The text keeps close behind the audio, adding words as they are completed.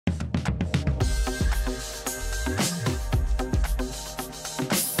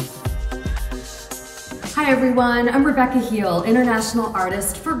Hi everyone, I'm Hiele, International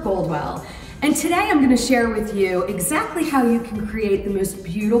Artist for Goldwell. And today I'm going to share with you exactly how you can create the most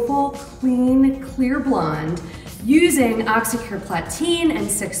beautiful, clean, clear blonde using Oxycur Platin and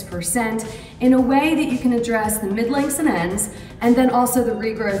 6% in a way that you can address the mid-lengths and ends, and then also the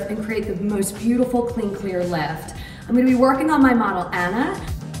regrowth and create the most beautiful, clean, clear lift. I'm going to be working on my model Anna.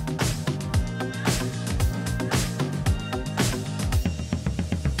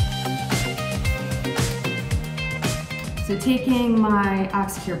 So taking my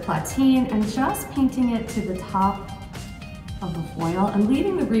Oxycur Platin and just painting it to the top of the foil and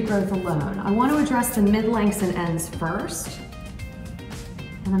leaving the regrowth alone. I want to address the mid-lengths and ends first.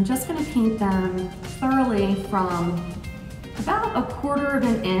 And I'm just going to paint them thoroughly from about 1/4 of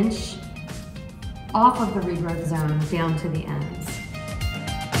an inch off of the regrowth zone down to the ends.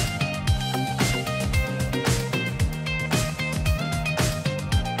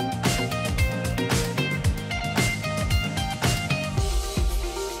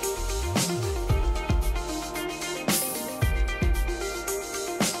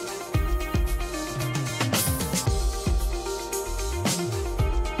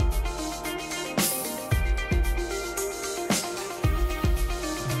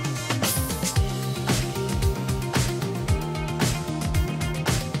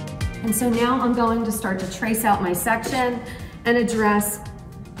 And so now I'm going to start to trace out my section and address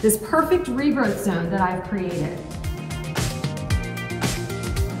this perfect regrowth zone that I've created.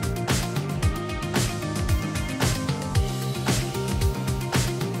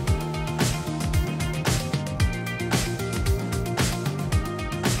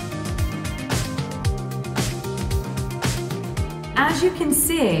 As you can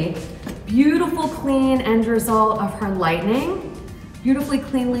see, beautiful clean end result of her lightening. Beautifully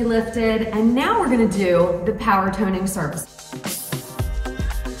cleanly lifted, and now we're going to do the power toning service.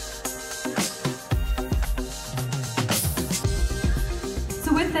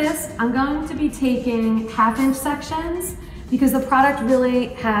 So with this, I'm going to be taking 1/2 inch sections because the product really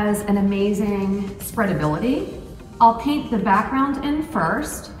has an amazing spreadability. I'll paint the background in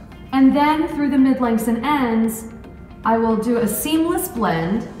first, and then through the mid-lengths and ends, I will do a seamless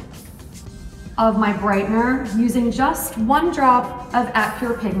blend of my brightener using just 1 drop of At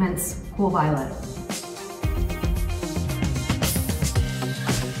Pure Pigments Cool Violet.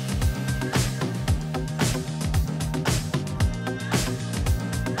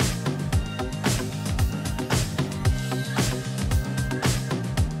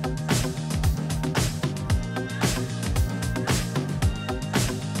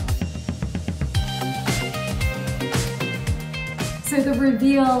 So the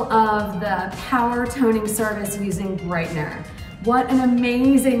reveal of the power toning service using brightener. What an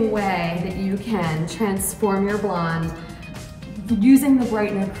amazing way that you can transform your blonde using the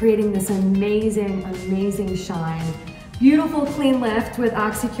brightener, creating this amazing, amazing shine. Beautiful clean lift with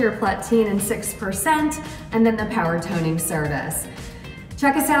Oxycur Platin and 6%, and then the power toning service.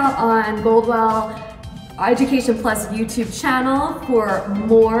 Check us out on Goldwell Education Plus YouTube channel for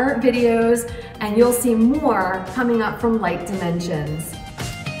more videos, and you'll see more coming up from Light Dimensions.